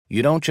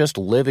You don't just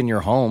live in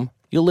your home,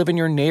 you live in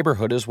your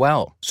neighborhood as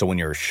well. So when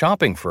you're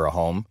shopping for a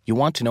home, you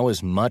want to know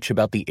as much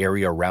about the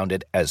area around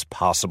it as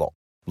possible.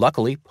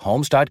 Luckily,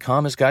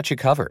 Homes.com has got you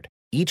covered.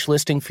 Each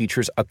listing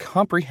features a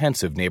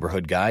comprehensive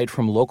neighborhood guide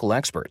from local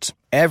experts.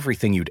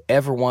 Everything you'd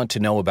ever want to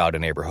know about a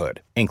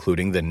neighborhood,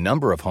 including the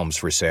number of homes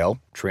for sale,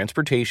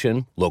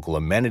 transportation, local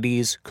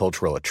amenities,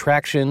 cultural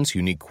attractions,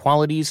 unique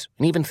qualities,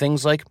 and even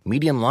things like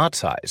median lot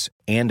size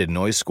and a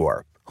noise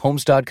score.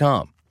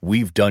 Homes.com.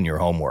 We've done your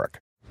homework.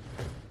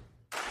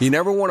 You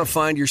never want to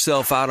find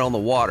yourself out on the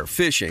water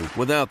fishing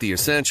without the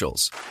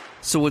essentials.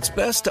 So it's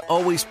best to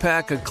always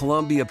pack a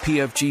Columbia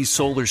PFG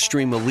Solar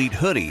Stream Elite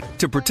hoodie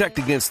to protect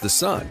against the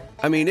sun.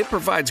 I mean, it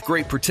provides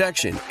great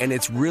protection, and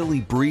it's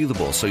really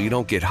breathable so you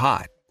don't get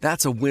hot.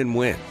 That's a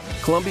win-win.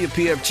 Columbia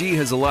PFG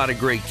has a lot of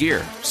great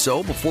gear,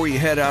 so before you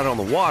head out on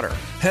the water,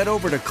 head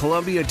over to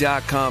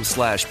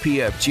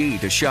Columbia.com/PFG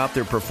to shop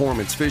their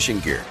performance fishing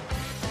gear.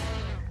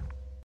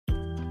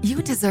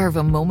 You deserve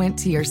a moment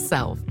to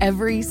yourself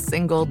every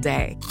single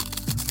day.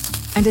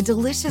 And a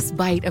delicious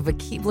bite of a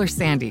Keebler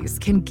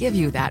Sandies can give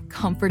you that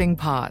comforting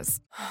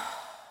pause.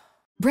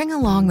 Bring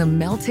along the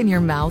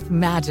melt-in-your-mouth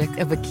magic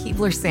of a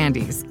Keebler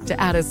Sandies to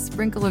add a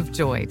sprinkle of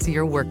joy to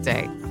your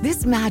workday.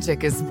 This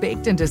magic is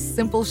baked into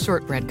simple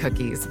shortbread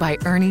cookies by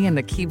Ernie and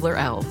the Keebler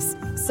Elves.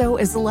 So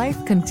as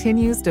life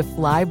continues to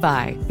fly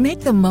by, make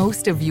the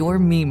most of your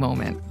me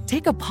moment.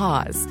 Take a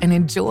pause and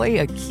enjoy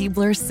a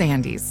Keebler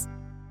Sandies.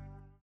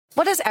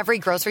 What does every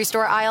grocery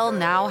store aisle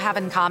now have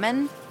in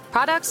common?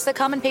 Products that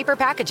come in paper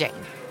packaging.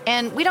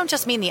 And we don't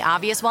just mean the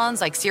obvious ones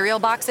like cereal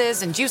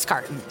boxes and juice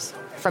cartons.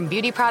 From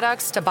beauty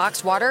products to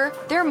boxed water,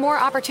 there are more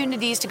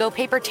opportunities to go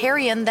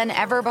papertarian than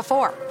ever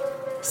before.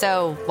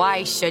 So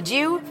why should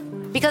you?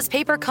 Because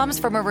paper comes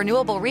from a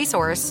renewable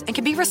resource and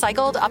can be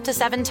recycled up to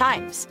 7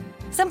 times.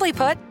 Simply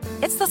put,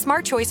 it's the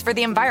smart choice for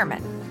the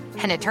environment.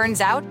 And it turns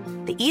out,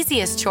 the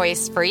easiest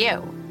choice for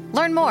you.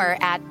 Learn more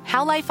at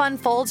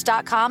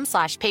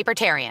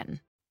howlifeunfolds.com/papertarian.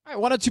 All right,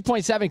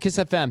 102.7 KISS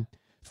FM.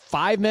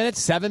 5 minutes,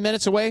 7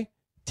 minutes away,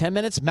 10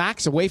 minutes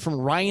max away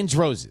from Ryan's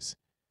Roses.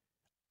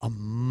 A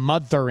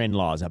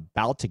mother-in-law is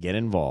about to get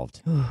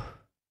involved.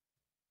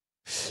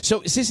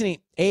 So, SISANIE,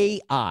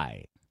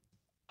 AI.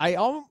 I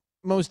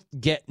almost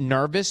get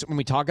nervous when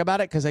we talk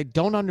about it because I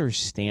don't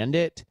understand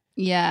it.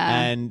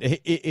 Yeah. And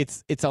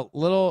it's a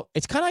little,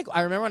 it's kind of like,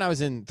 I remember when I was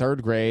in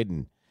 3rd grade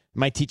and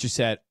my teacher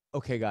said,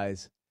 okay,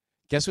 guys,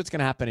 guess what's going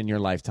to happen in your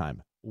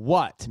lifetime?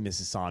 What,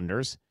 Mrs.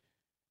 Saunders?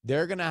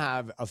 They're going to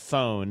have a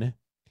phone.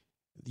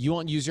 You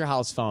won't use your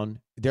house phone.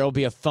 There will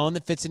be a phone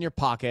that fits in your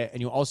pocket,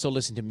 and you'll also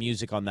listen to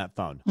music on that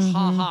phone. Mm-hmm.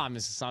 Ha ha,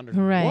 Mrs. Saunders.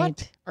 Right.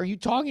 What are you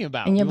talking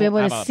about? And you'll be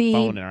able to see.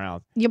 Phone in our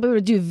house. You'll be able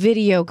to do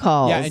video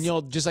calls. Yeah, and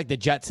you'll just like the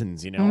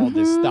Jetsons, all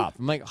this stuff.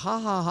 I'm like, ha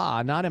ha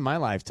ha, not in my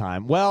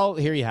lifetime. Well,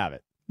 here you have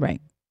it. Right.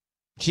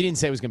 She didn't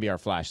say it was going to be our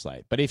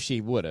flashlight, but if she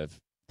would have,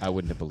 I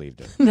wouldn't have believed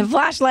her. The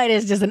flashlight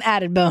is just an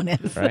added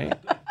bonus. Right?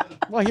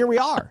 Well, here we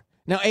are.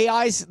 Now,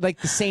 AI's like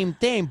the same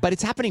thing, but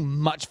it's happening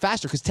much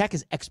faster because tech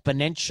is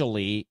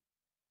exponentially,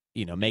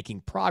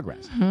 making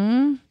progress.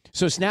 Mm-hmm.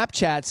 So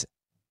Snapchat's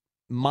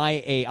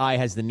My AI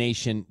has the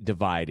nation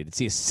divided. It's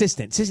the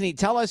assistant. SISANIE,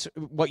 tell us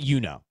what you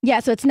know.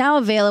 Yeah, so it's now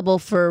available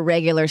for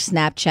regular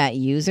Snapchat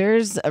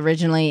users.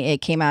 Originally,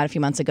 it came out a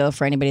few months ago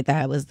for anybody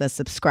that was the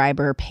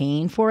subscriber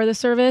paying for the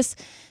service.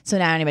 So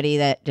now anybody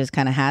that just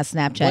kind of has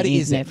Snapchat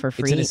using it for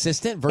free. It's an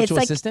assistant, virtual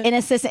assistant? An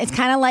assistant. It's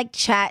kind of like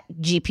Chat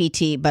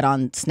GPT, but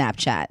on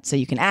Snapchat. So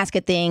you can ask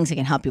it things. It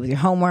can help you with your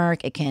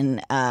homework. It can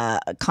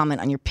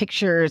comment on your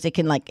pictures. It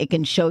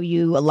can show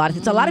you a lot of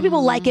things. A lot of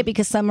people like it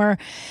because some are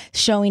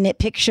showing it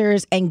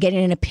pictures and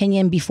getting an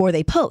opinion before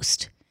they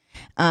post,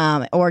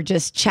 or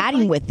just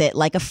chatting with it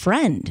like a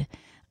friend.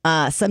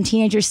 Some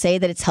teenagers say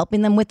that it's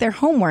helping them with their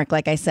homework,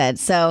 like I said.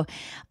 So,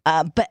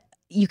 but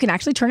you can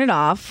actually turn it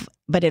off,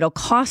 but it'll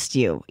cost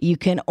you. You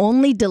can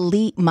only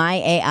delete My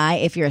AI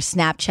if you're a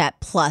Snapchat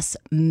Plus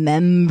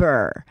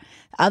member.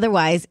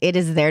 Otherwise, it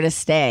is there to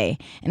stay.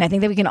 And I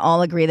think that we can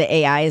all agree that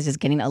AI is just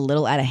getting a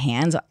little out of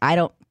hand. So I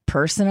don't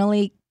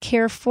personally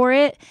care for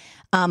it.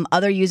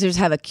 Other users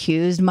have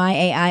accused My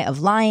AI of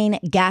lying,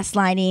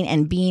 gaslighting,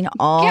 and being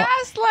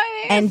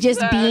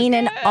being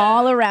an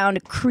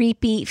all-around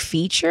creepy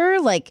feature,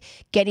 like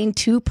getting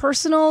too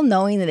personal,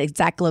 knowing the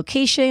exact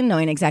location,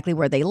 knowing exactly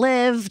where they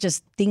live,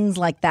 just things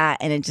like that,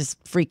 and it just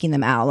freaking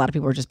them out. A lot of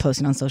people are just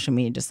posting on social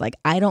media, just like,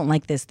 I don't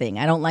like this thing.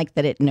 I don't like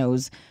that it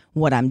knows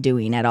what I'm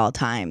doing at all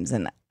times,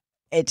 and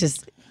it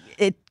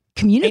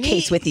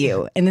communicates with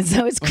you, and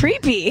so it's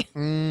creepy.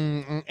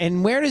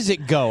 And where does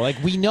it go? Like,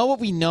 we know what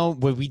we know.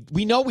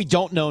 We know we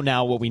don't know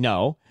now what we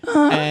know.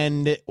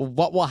 And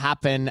what will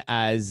happen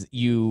as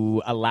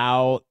you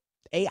allow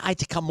AI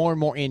to come more and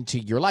more into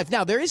your life.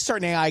 Now, there is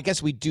certain AI I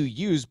guess we do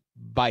use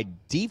by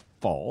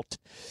default,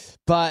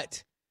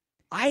 but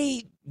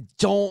I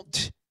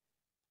don't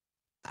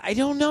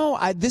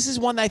know. This is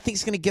one that I think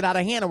is going to get out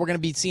of hand, and we're going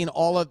to be seeing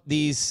all of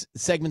these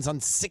segments on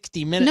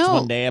 60 Minutes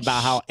one day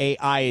about how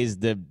AI is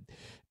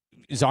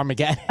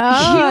Armageddon.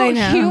 Oh,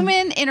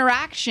 Human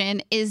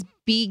interaction is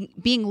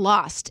being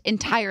lost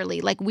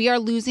entirely. Like, we are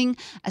losing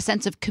a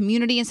sense of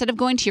community. Instead of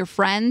going to your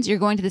friends, you're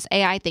going to this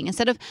AI thing.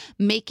 Instead of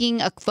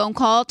making a phone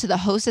call to the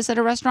hostess at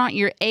a restaurant,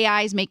 your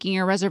AI is making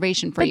your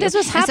reservation for you. But this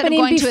was happening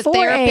going before to a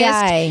therapist,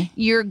 AI.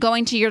 You're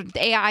going to your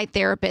AI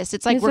therapist.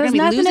 It's like This we're has going to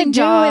be nothing losing to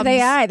do jobs. with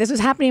AI. This was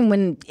happening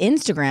when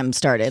Instagram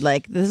started.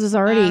 Like, this is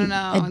already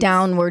a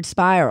downward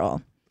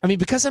spiral. I mean,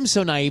 because I'm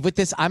so naive with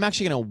this, I'm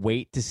actually going to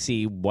wait to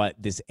see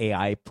what this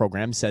AI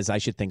program says I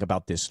should think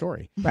about this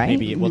story. Right?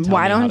 Maybe it will tell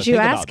Why me how don't to you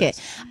think ask about it?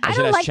 this. I should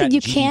don't ask like that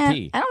you ChatGPT.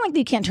 can't. I don't like that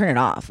you can't turn it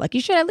off. Like,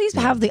 you should at least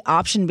have the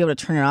option to be able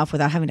to turn it off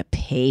without having to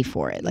pay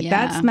for it. Like,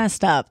 that's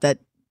messed up that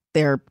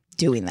they're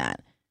doing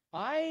that.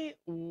 I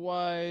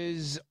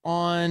was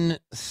on.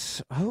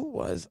 Who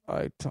was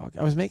I talking?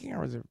 I was making a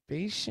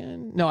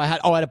reservation. No, I had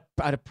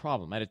a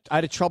problem. I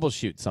had to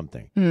troubleshoot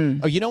something.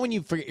 Oh, you know when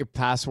you forget your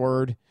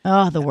password?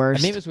 Oh, the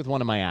worst. Maybe it was with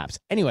one of my apps.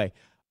 Anyway,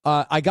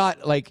 I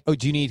got like, oh,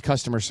 do you need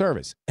customer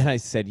service? And I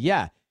said,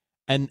 yeah.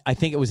 And I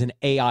think it was an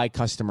AI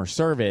customer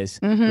service.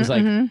 It was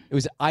like it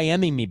was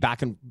IMing me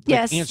back and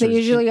yes, answers. they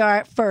usually are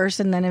at first,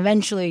 and then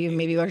eventually you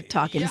maybe are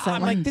talking to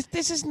someone. I'm like,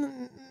 this is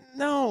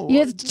no.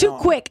 It's too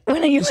quick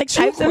when you like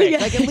type quick.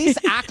 Like, at least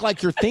act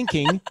like you're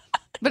thinking.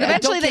 But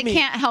eventually they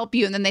can't help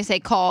you, and then they say,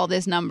 call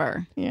this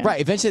number. Yeah.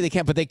 Right. Eventually they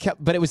can't,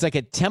 but it was like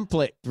a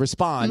template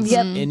response,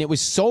 and it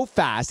was so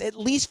fast. At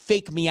least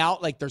fake me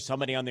out like there's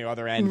somebody on the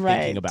other end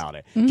thinking about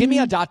it. Give me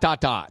a ...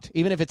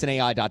 even if it's an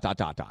AI ...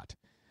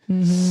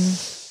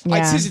 Mm-hmm. All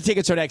right, season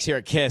tickets are next here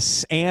at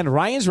KISS and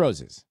Ryan's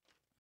Roses.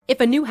 If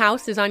a new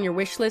house is on your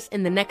wish list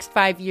in the next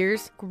 5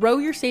 years, grow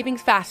your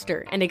savings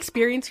faster and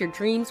experience your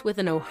dreams with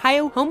an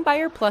Ohio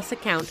Homebuyer Plus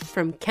account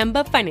from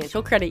Kemba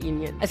Financial Credit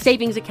Union. A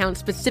savings account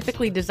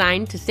specifically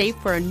designed to save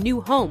for a new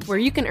home, where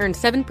you can earn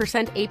 7%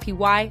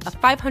 APY,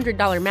 a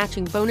 $500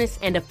 matching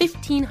bonus, and a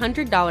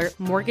 $1,500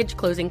 mortgage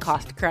closing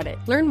cost credit.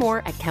 Learn more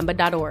at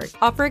Kemba.org.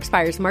 Offer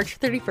expires March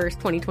 31st,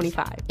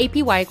 2025.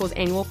 APY equals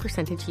annual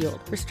percentage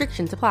yield.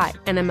 Restrictions apply.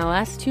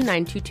 NMLS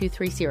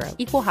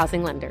 292230. Equal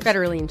housing lender.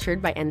 Federally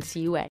insured by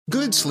NCUA.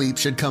 Good sleep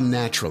should come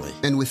naturally,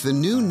 and with the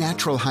new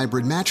Natural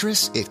Hybrid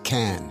mattress, it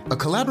can. A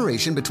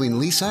collaboration between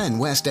Lisa and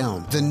West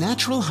Elm, the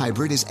Natural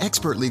Hybrid is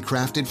expertly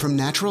crafted from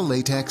natural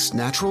latex,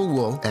 natural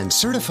wool, and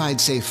certified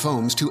safe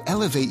foams to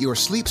elevate your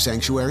sleep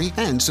sanctuary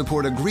and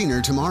support a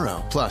greener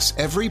tomorrow. Plus,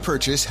 every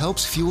purchase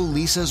helps fuel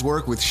Lisa's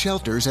work with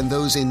shelters and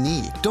those in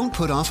need. Don't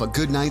put off a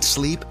good night's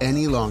sleep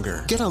any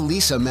longer. Get a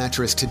Lisa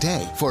mattress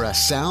today for a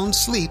sound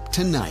sleep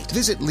tonight.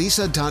 Visit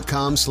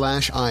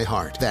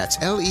lisa.com/iHeart. That's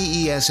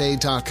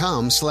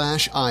LEESA.com/iHeart.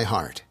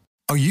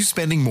 Are you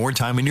spending more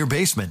time in your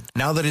basement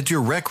now that it's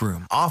your rec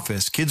room,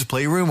 office, kids'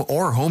 playroom,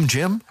 or home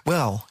gym?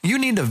 Well, you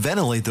need to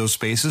ventilate those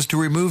spaces to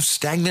remove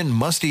stagnant,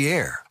 musty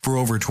air. For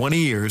over 20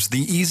 years, the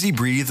Easy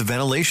Breathe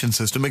ventilation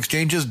system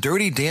exchanges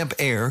dirty, damp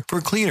air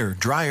for cleaner,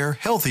 drier,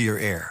 healthier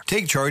air.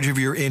 Take charge of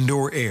your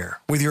indoor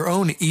air with your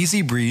own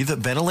Easy Breathe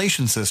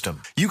ventilation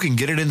system. You can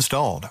get it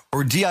installed,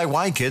 or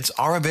DIY kits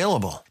are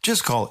available.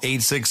 Just call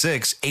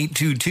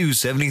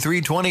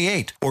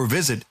 866-822-7328 or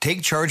visit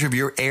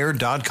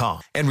takechargeofyourair.com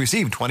and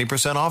receive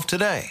 20% off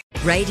today.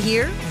 Right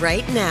here,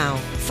 right now.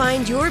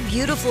 Find your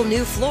beautiful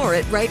new floor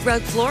at Right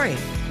Rug Flooring.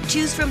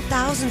 Choose from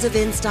thousands of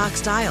in-stock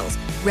styles,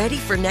 ready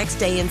for next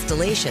day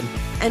installation,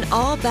 and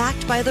all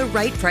backed by the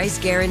right price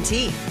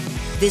guarantee.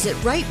 Visit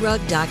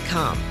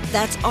rightrug.com.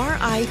 That's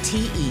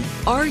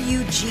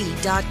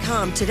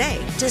RITERUG.com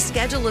today to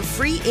schedule a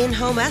free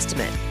in-home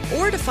estimate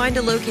or to find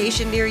a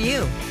location near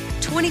you.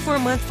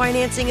 24-month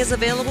financing is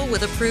available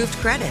with approved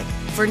credit.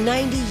 For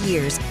 90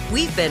 years,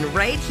 we've been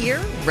right here,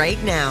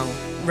 right now.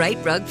 Right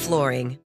Rug Flooring.